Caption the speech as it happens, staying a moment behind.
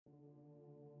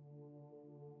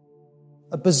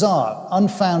A bizarre,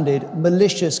 unfounded,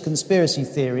 malicious conspiracy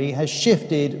theory has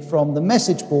shifted from the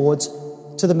message boards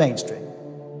to the mainstream.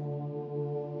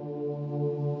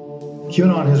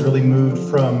 QAnon has really moved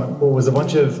from what was a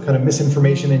bunch of kind of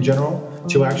misinformation in general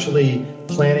to actually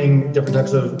planning different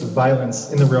types of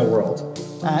violence in the real world.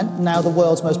 And now the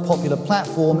world's most popular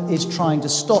platform is trying to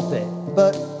stop it.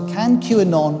 But can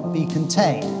QAnon be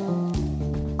contained?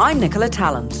 I'm Nicola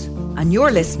Tallant, and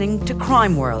you're listening to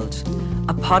Crime World,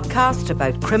 a podcast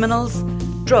about criminals,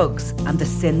 drugs, and the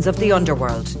sins of the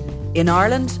underworld in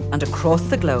Ireland and across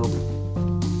the globe.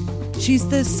 She's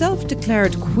the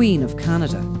self-declared Queen of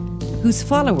Canada, whose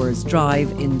followers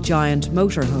drive in giant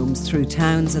motorhomes through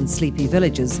towns and sleepy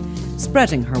villages,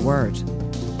 spreading her word.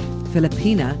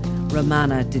 Filipina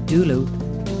Romana Didulu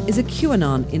is a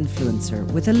QAnon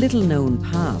influencer with a little-known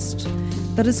past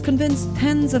that has convinced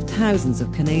tens of thousands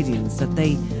of Canadians that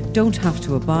they don't have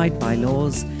to abide by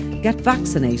laws, get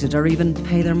vaccinated or even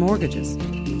pay their mortgages.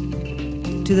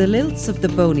 To the lilts of the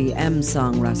Boney M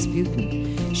song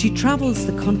Rasputin, she travels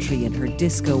the country in her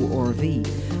disco RV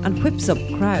and whips up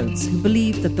crowds who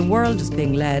believe that the world is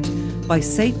being led by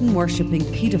Satan-worshipping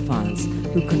paedophiles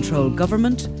who control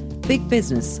government, big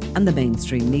business and the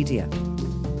mainstream media.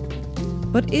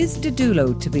 But is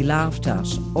Didulo to be laughed at,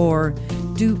 or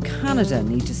do Canada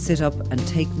need to sit up and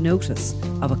take notice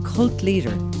of a cult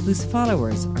leader whose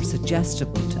followers are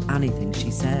suggestible to anything she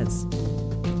says?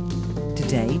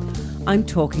 Today, I'm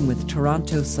talking with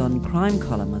Toronto Sun crime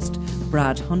columnist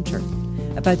Brad Hunter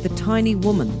about the tiny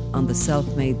woman on the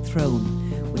self-made throne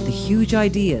with the huge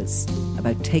ideas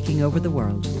about taking over the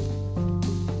world.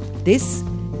 This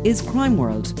is Crime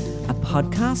World, a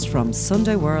podcast from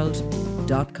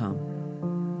SundayWorld.com.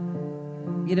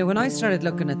 You know, when I started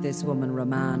looking at this woman,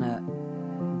 Romana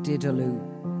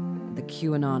Didulu, the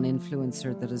QAnon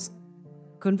influencer that has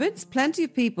convinced plenty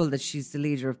of people that she's the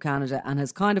leader of Canada and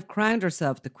has kind of crowned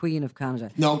herself the Queen of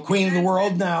Canada. No, Queen of the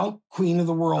World now. Queen of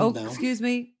the World now. Excuse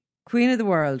me. Queen of the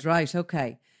World, right,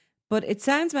 okay. But it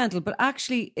sounds mental, but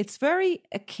actually it's very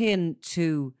akin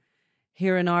to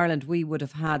here in Ireland, we would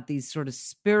have had these sort of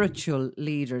spiritual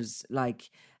leaders like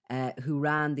who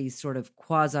ran these sort of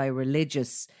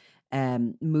quasi-religious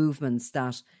movements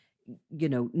that, you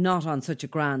know, not on such a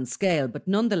grand scale, but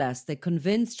nonetheless, they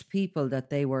convinced people that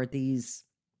they were these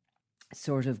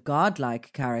sort of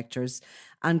godlike characters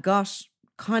and got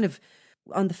kind of,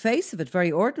 on the face of it,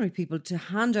 very ordinary people to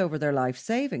hand over their life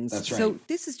savings. That's right. So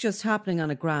this is just happening on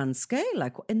a grand scale.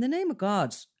 Like, in the name of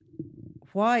God,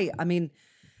 why? I mean,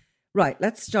 right,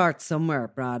 let's start somewhere,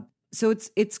 Brad. So it's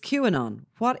QAnon.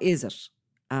 What is it?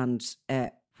 And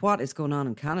what is going on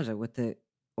in Canada with the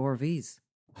RVs?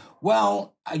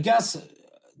 Well, I guess,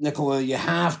 Nicola, you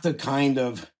have to kind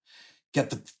of get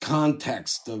the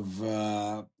context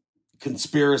of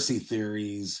conspiracy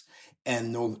theories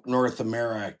and North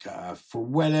America. For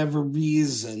whatever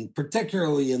reason,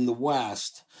 particularly in the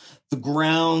West, the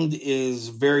ground is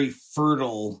very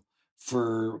fertile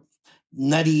for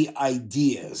nutty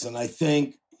ideas. And I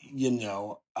think, you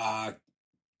know,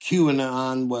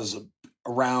 QAnon was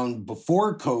around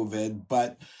before COVID,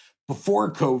 but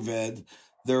before COVID,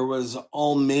 there was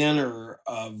all manner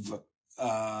of,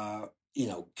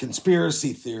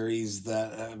 conspiracy theories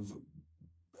that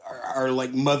are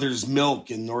like mother's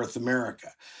milk in North America.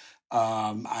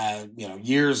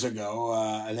 Years ago,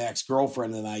 an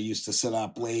ex-girlfriend and I used to sit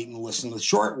up late and listen to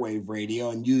shortwave radio,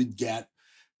 and you'd get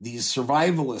these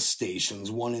survivalist stations.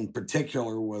 One in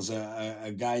particular was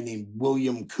a guy named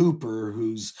William Cooper,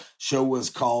 whose show was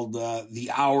called The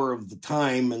Hour of the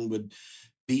Time, and would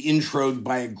be introed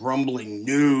by a grumbling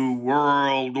New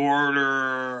World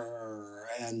Order.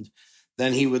 And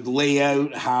then he would lay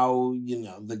out how, you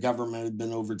know, the government had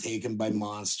been overtaken by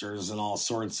monsters and all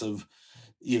sorts of,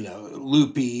 you know,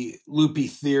 loopy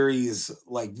theories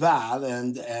like that.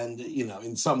 And you know,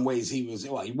 in some ways he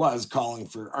was calling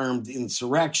for armed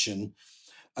insurrection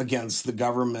against the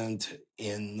government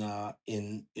in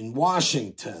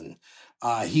Washington.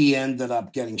 He ended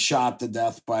up getting shot to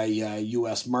death by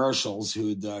U.S. Marshals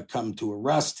who'd come to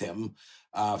arrest him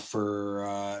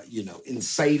for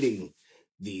inciting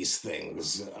these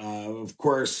things. Of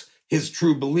course, his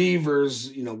true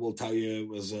believers, you know, will tell you it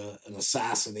was an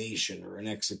assassination or an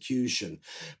execution.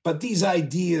 But these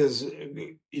ideas,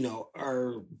 you know,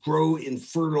 grow in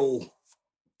fertile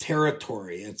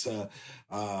territory. It's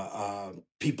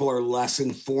people are less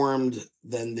informed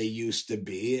than they used to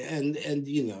be, and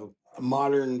you know,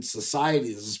 modern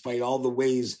society, despite all the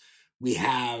ways we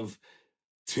have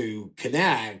to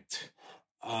connect,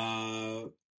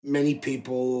 many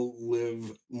people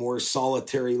live more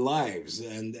solitary lives,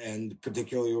 and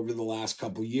particularly over the last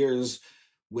couple of years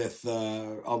with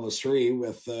almost 3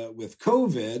 with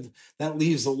COVID, that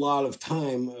leaves a lot of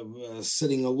time of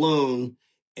sitting alone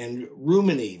and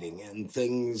ruminating, and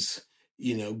things,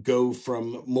 go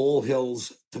from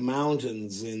molehills to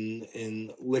mountains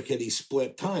in lickety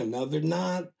split time. Now, they're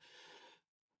not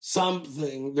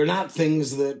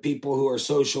things that people who are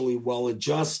socially well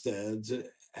adjusted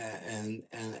and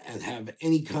have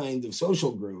any kind of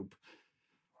social group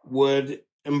would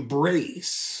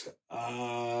embrace,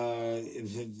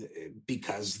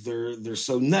 because they're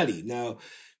so nutty. Now,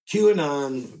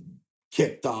 QAnon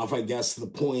kicked off, I guess the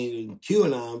point in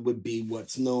QAnon would be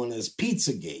what's known as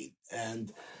Pizzagate,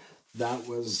 and that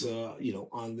was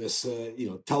on this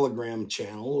Telegram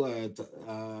channel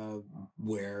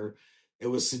where it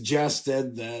was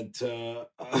suggested that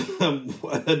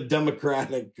a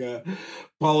Democratic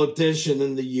politician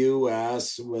in the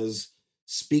U.S. was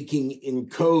speaking in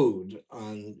code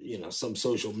on, some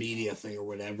social media thing or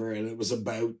whatever. And it was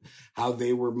about how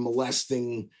they were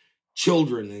molesting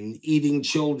children and eating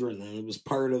children. And it was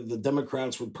the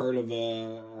Democrats were part of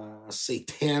a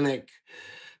satanic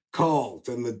cult,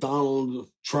 and that Donald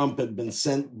Trump had been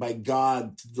sent by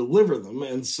God to deliver them.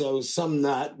 And so some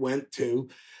nut went to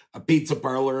a pizza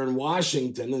parlor in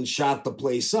Washington and shot the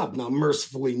place up. Now,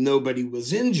 mercifully, nobody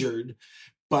was injured,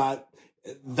 but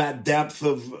that depth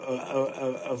of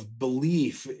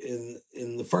belief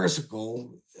in the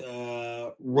farcical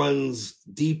runs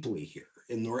deeply here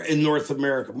in North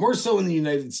America, more so in the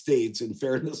United States, in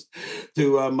fairness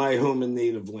to my home and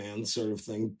native land, sort of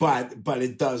thing. But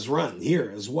it does run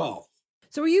here as well.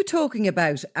 So, are you talking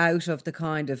about out of the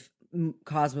kind of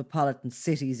cosmopolitan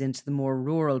cities into the more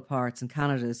rural parts, and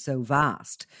Canada is so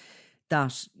vast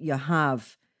that you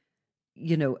have,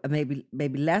 a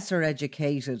maybe lesser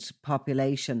educated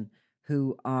population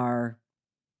who are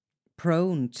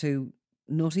prone to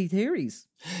nutty theories?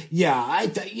 Yeah,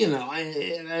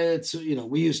 it's,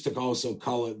 we used to also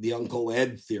call it the Uncle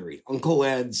Ed theory. Uncle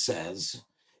Ed says,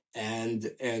 and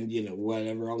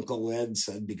whatever Uncle Ed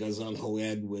said, because Uncle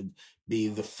Ed would be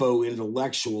the faux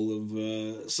intellectual of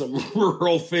some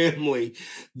rural family,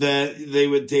 that they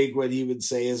would take what he would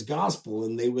say as gospel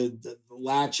and they would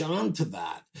latch on to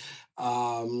that.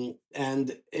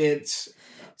 And it's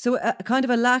so a kind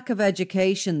of a lack of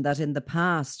education that in the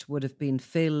past would have been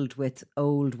filled with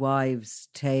old wives'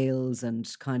 tales and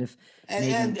kind of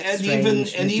and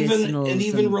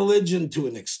even religion to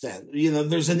an extent.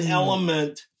 There's an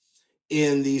element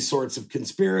in these sorts of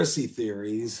conspiracy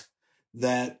theories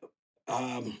that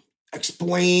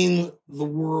explain the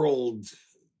world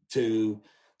to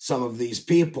some of these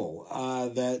people,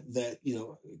 that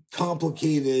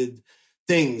complicated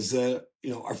things that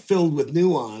are filled with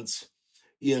nuance,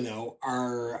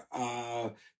 are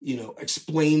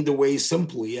explained away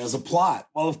simply as a plot.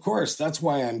 Well, of course, that's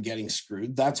why I'm getting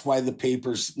screwed. That's why the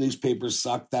newspapers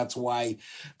suck. That's why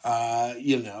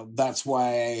that's why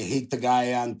I hate the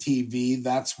guy on TV.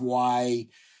 That's why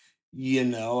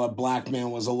a black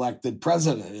man was elected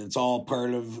president. It's all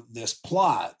part of this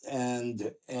plot,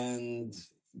 and it's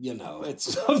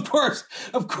of course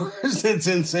it's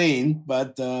insane,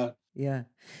 but yeah.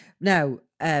 Now,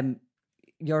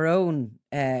 your own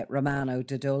Romano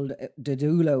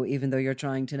Didulo, even though you're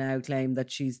trying to now claim that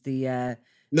she's the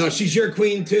no, she's your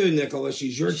queen too, Nicola.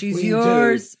 She's yours.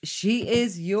 Too. She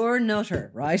is your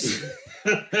nutter, right?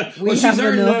 Well, she's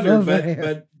our nutter,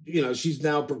 but she's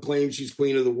now proclaimed she's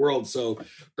queen of the world. So,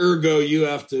 ergo, you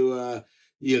have to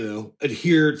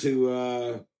adhere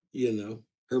to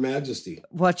Her Majesty.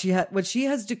 What she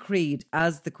has decreed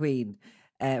as the queen.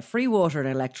 Free water and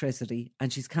electricity,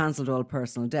 and she's cancelled all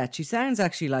personal debt. She sounds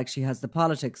actually like she has the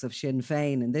politics of Sinn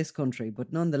Féin in this country,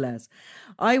 but nonetheless.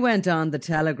 I went on the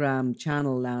Telegram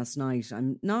channel last night.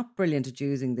 I'm not brilliant at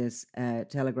using this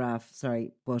Telegraph,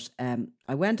 but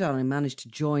I went on and managed to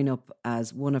join up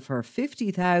as one of her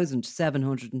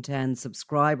 50,710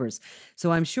 subscribers.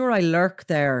 So I'm sure I lurk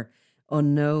there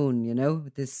unknown,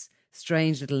 with this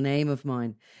strange little name of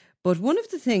mine. But one of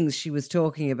the things she was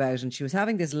talking about, and she was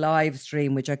having this live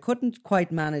stream, which I couldn't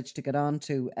quite manage to get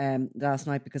onto last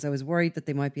night because I was worried that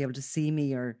they might be able to see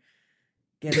me or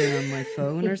get in on my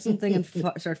phone or something and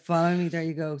start following me. There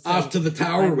you go. So off to the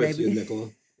tower with you, Nicola.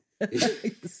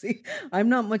 See, I'm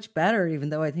not much better,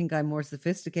 even though I think I'm more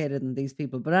sophisticated than these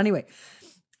people. But anyway,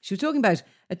 she was talking about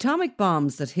atomic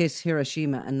bombs that hit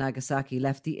Hiroshima and Nagasaki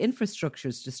left the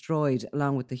infrastructures destroyed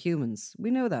along with the humans.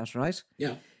 We know that, right?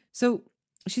 Yeah. So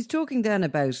she's talking then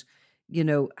about,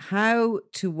 how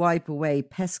to wipe away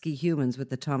pesky humans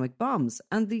with atomic bombs.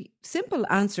 And the simple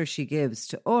answer she gives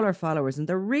to all her followers, and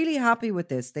they're really happy with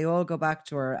this, they all go back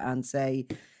to her and say,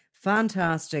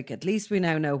 fantastic, at least we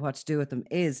now know what to do with them,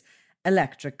 is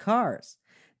electric cars.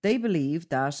 They believe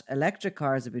that electric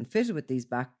cars have been fitted with these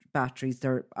batteries.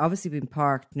 They're obviously being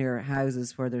parked near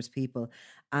houses where there's people,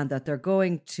 and that they're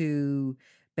going to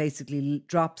basically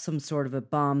drop some sort of a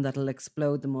bomb that'll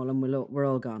explode them all, and we're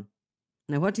all gone.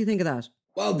 Now, what do you think of that?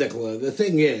 Well, Nicola, the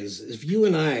thing is, if you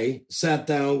and I sat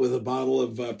down with a bottle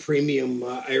of premium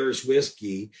Irish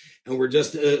whiskey and we're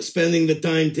just spending the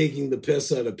time taking the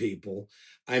piss out of people,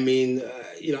 I mean,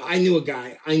 I knew a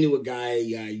guy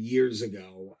years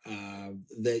ago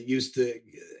that used to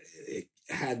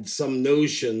had some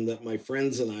notion that my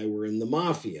friends and I were in the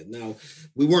mafia. Now,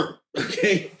 we weren't,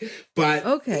 okay?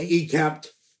 But he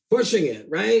kept pushing it,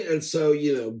 right? And so,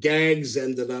 gags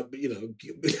ended up,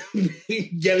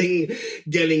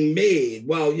 getting made.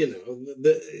 Well,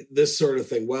 this sort of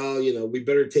thing. Well, we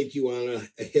better take you on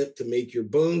a hit to make your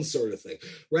bones, sort of thing,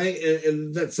 right?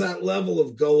 And that's that level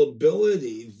of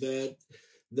gullibility that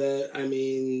I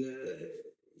mean,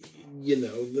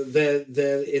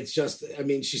 that it's just, I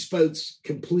mean, she spouts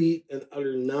complete and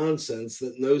utter nonsense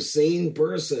that no sane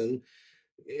person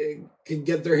can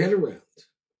get their head around.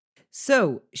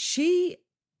 So she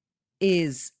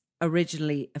is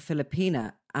originally a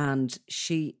Filipina and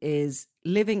she is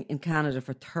living in Canada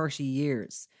for 30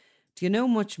 years. Do you know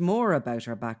much more about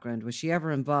her background? Was she ever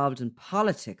involved in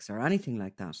politics or anything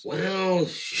like that? Well,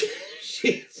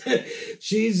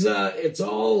 it's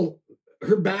all,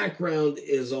 her background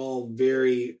is all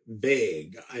very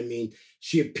vague. I mean,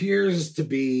 she appears to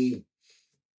be,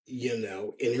 in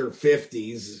her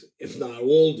 50s, if not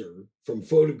older, from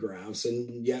photographs,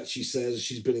 and yet she says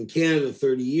she's been in Canada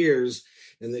 30 years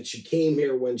and that she came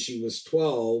here when she was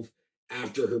 12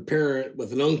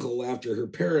 with an uncle after her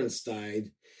parents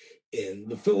died in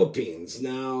the Philippines.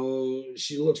 Now,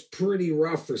 she looks pretty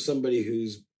rough for somebody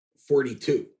who's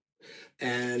 42.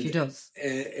 And she does.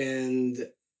 And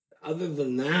other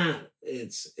than that,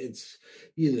 it's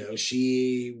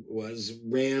she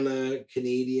ran a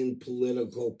Canadian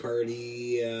political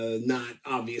party, not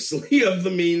obviously of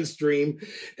the mainstream,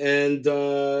 and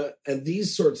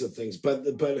these sorts of things. But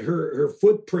her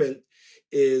footprint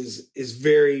is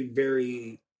very,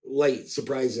 very light,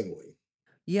 surprisingly.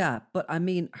 Yeah, but I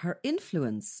mean, her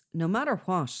influence, no matter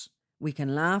what, we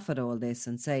can laugh at all this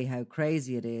and say how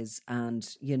crazy it is, and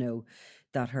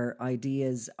that her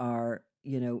ideas are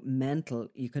mental.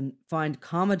 You can find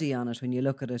comedy on it when you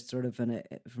look at it sort of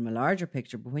from a larger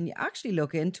picture. But when you actually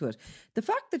look into it, the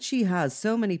fact that she has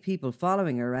so many people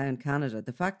following her around Canada,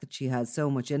 the fact that she has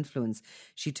so much influence,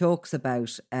 she talks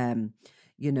about,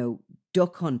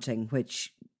 duck hunting,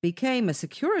 which became a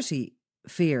security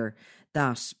fear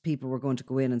that people were going to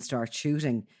go in and start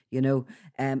shooting,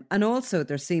 and also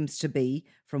there seems to be,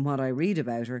 from what I read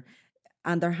about her,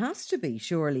 and there has to be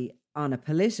surely on a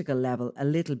political level, a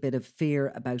little bit of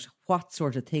fear about what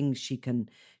sort of things she can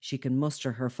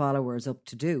muster her followers up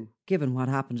to do, given what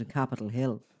happened in Capitol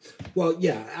Hill. Well,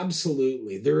 yeah,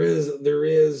 absolutely. There is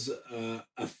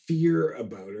a fear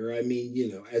about her. I mean,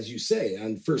 as you say,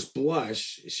 on first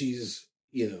blush, she's,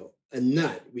 a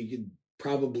nut. We could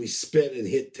probably spit and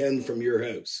hit 10 from your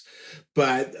house.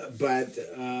 But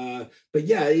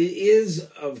yeah, it is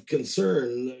of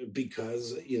concern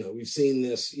because, we've seen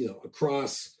this,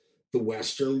 across the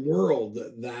Western world,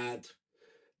 that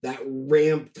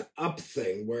ramped up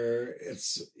thing where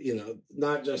it's,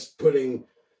 not just putting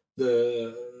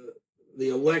the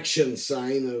election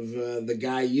sign of the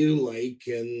guy you like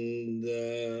and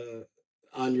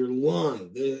on your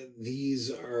lawn.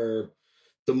 These are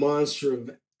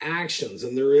demonstrative actions,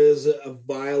 and there is a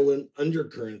violent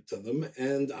undercurrent to them.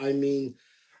 And I mean,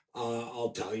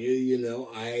 I'll tell you,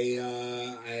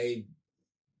 I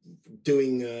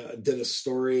did a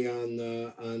story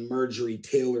on Marjorie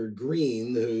Taylor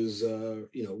Greene, who's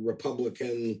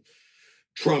Republican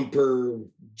Trumper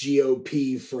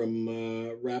GOP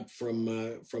rep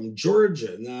from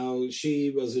Georgia. Now,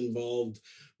 she was involved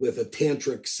with a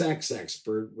tantric sex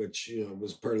expert, which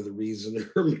was part of the reason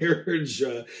her marriage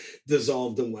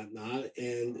dissolved and whatnot.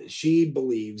 And she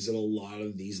believes in a lot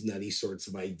of these nutty sorts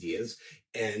of ideas.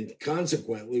 And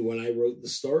consequently, when I wrote the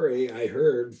story, I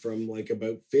heard from like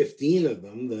about 15 of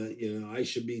them that, I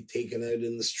should be taken out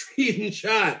in the street and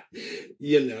shot,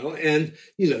 and,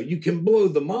 you can blow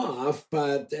them off,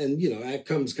 but that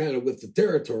comes kind of with the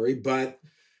territory. But,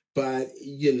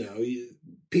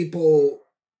 people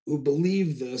who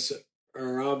believe this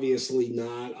are obviously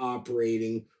not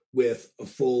operating with a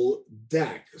full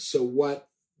deck. So what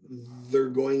they're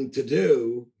going to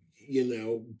do,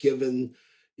 given,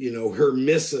 her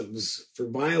missives for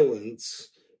violence,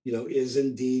 is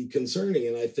indeed concerning.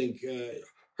 And I think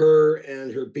her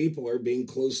and her people are being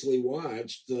closely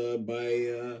watched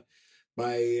by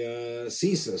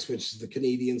CSIS, which is the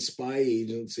Canadian Spy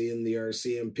Agency, and the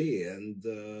RCMP.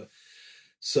 And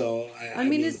so, I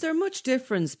mean, is there much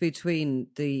difference between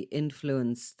the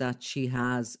influence that she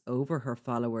has over her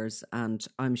followers? And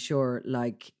I'm sure,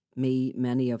 like me,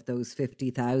 many of those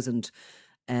 50,000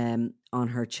 on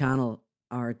her channel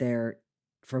are there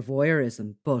for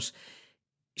voyeurism, but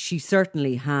she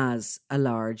certainly has a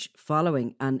large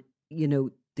following. And, you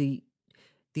know, the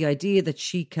idea that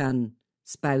she can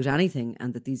spout anything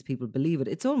and that these people believe it,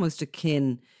 it's almost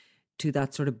akin to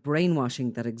that sort of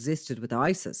brainwashing that existed with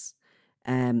ISIS.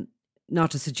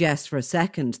 Not to suggest for a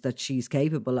second that she's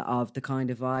capable of the kind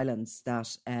of violence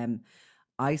that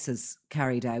ISIS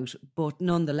carried out, but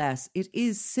nonetheless, it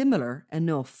is similar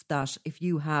enough that if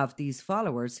you have these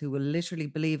followers who will literally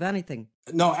believe anything.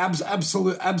 No,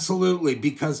 absolutely,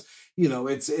 because, you know,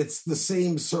 it's the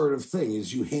same sort of thing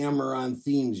as you hammer on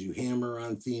themes, you hammer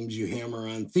on themes, you hammer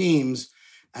on themes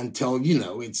until, you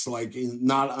know, it's like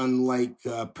not unlike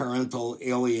parental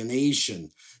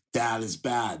alienation. Dad is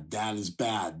bad, dad is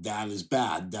bad, dad is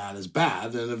bad, dad is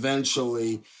bad. And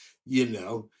eventually,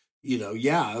 that,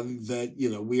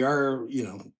 we are,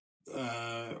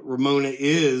 Ramona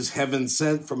is heaven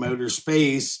sent from outer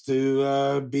space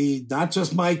to be not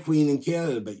just my queen in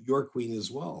Canada, but your queen as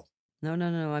well. No,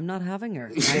 I'm not having her.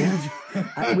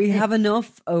 We have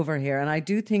enough over here. And I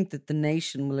do think that the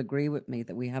nation will agree with me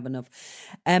that we have enough.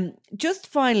 Just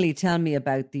finally, tell me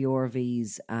about the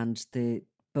RVs and the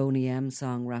Boney M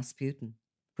song Rasputin,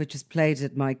 which is played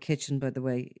at my kitchen, by the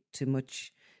way, to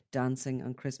much dancing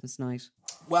on Christmas night.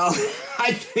 Well,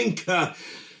 I think,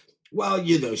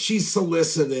 she's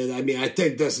solicited. I mean, I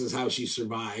think this is how she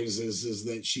survives, is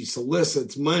that she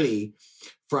solicits money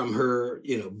from her,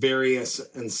 various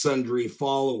and sundry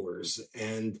followers.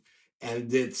 And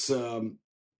it's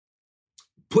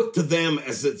put to them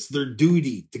as it's their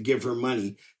duty to give her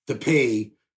money to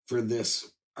pay for this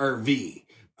RV.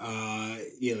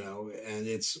 And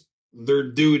it's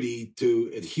their duty to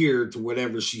adhere to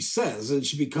whatever she says. And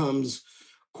she becomes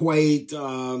quite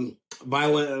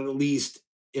violent, at least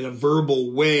in a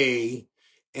verbal way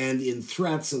and in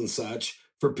threats and such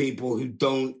for people who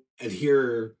don't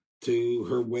adhere to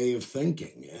her way of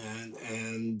thinking.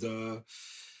 And the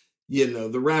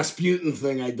Rasputin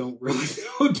thing, I don't really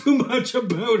know too much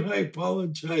about. I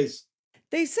apologize.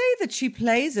 They say that she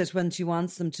plays it when she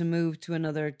wants them to move to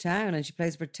another town, and she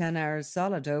plays for 10 hours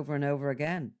solid over and over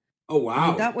again. Oh, wow. I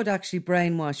mean, that would actually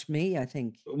brainwash me, I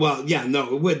think. Well, yeah,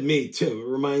 no, it would me too. It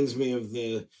reminds me of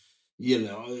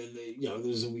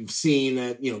we've seen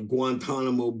at,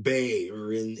 Guantanamo Bay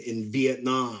or in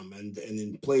Vietnam and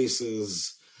in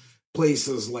places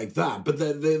like that. But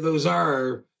those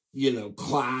are,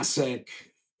 classic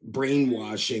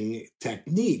brainwashing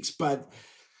techniques. But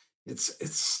it's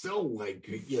still like,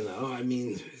 I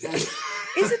mean.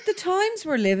 Is it the times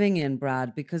we're living in,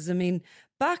 Brad? Because, I mean,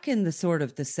 back in the sort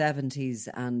of the 70s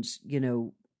and,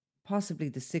 possibly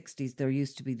the 60s, there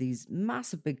used to be these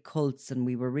massive big cults, and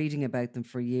we were reading about them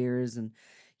for years. And,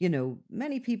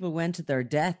 many people went to their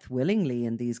death willingly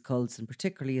in these cults, and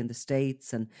particularly in the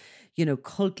States. And,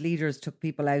 cult leaders took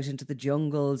people out into the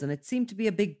jungles, and it seemed to be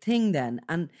a big thing then.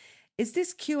 And is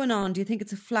this QAnon? Do you think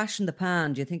it's a flash in the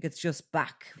pan? Do you think it's just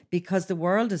back because the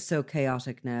world is so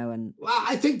chaotic now? And well,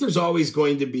 I think there's always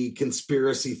going to be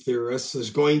conspiracy theorists. There's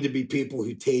going to be people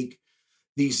who take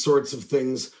these sorts of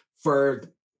things to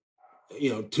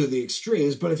the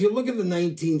extremes. But if you look at the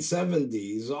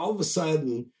 1970s, all of a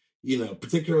sudden,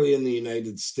 particularly in the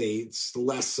United States,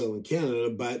 less so in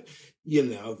Canada, but,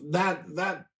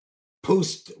 that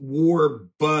post-war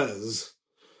buzz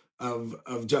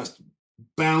of just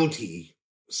bounty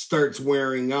starts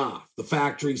wearing off. The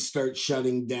factories start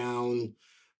shutting down.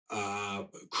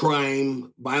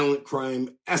 Violent crime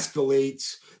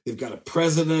escalates. They've got a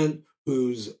president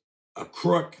who's a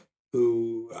crook,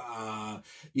 who,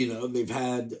 they've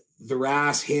had their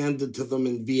ass handed to them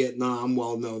in Vietnam.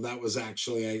 Well, no, that was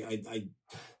actually,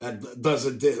 that does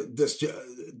a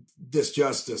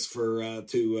disjustice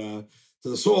to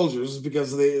the soldiers,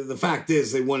 because the fact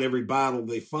is they won every battle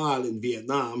they fought in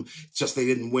Vietnam. It's just they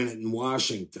didn't win it in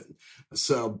Washington.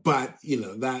 So, but,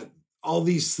 that all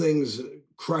these things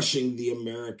crushing the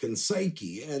American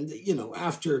psyche. And,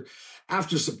 after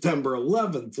September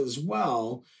 11th as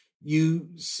well,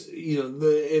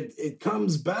 it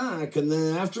comes back. And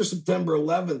then after September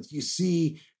 11th, you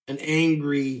see an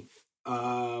angry,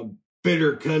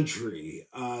 bitter country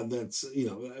that's,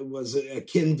 it was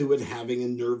akin to it having a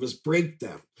nervous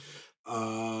breakdown,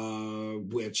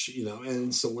 which,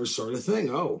 and similar sort of thing.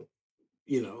 Oh,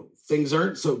 things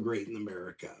aren't so great in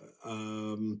America.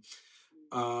 And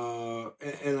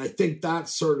I think that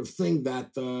sort of thing,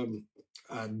 that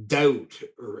doubt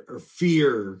or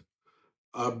fear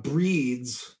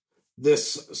breeds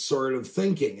this sort of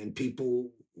thinking, and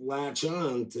people latch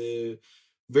on to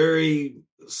very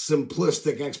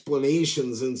simplistic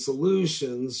explanations and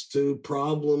solutions to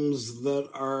problems that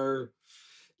are,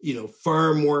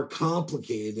 far more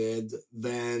complicated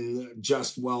than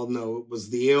just, well, no, it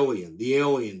was the alien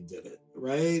did it,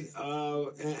 right?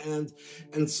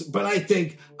 But I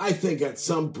think at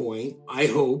some point, I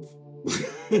hope,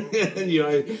 and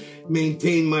I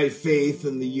maintain my faith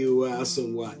in the U.S.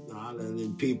 and whatnot, and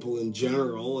in people in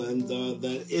general, and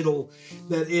that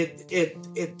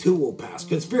it too will pass.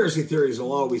 Conspiracy theories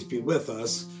will always be with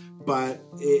us, but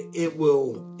it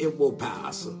will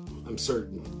pass. I'm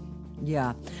certain.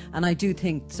 Yeah, and I do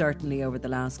think certainly over the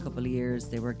last couple of years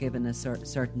they were given a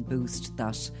certain boost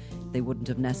that they wouldn't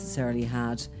have necessarily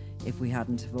had if we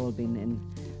hadn't have all been in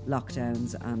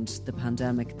lockdowns and the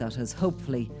pandemic that has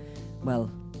hopefully,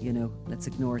 well, let's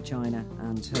ignore China,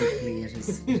 and hopefully it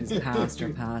is past or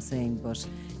passing. But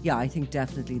yeah, I think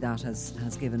definitely that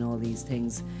has given all these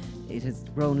things, it has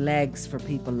grown legs for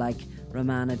people like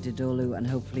Romana Didulo, and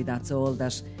hopefully that's all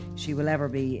that she will ever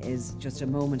be, is just a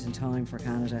moment in time for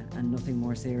Canada and nothing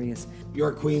more serious.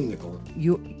 You're Queen, Nicola.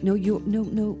 Yours.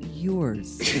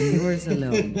 And yours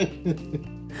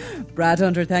alone. Brad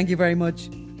Hunter, thank you very much.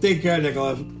 Take care,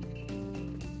 Nicola.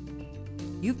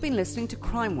 You've been listening to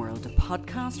Crime World, a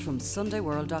podcast from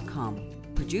SundayWorld.com,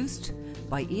 produced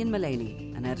by Ian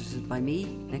Mullaney and edited by me,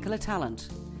 Nicola Tallant.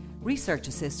 Research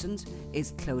assistant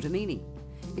is Claude Amini.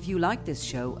 If you like this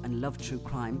show and love true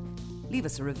crime, leave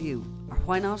us a review, or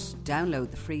why not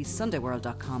download the free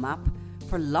SundayWorld.com app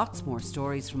for lots more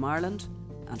stories from Ireland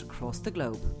and across the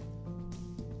globe.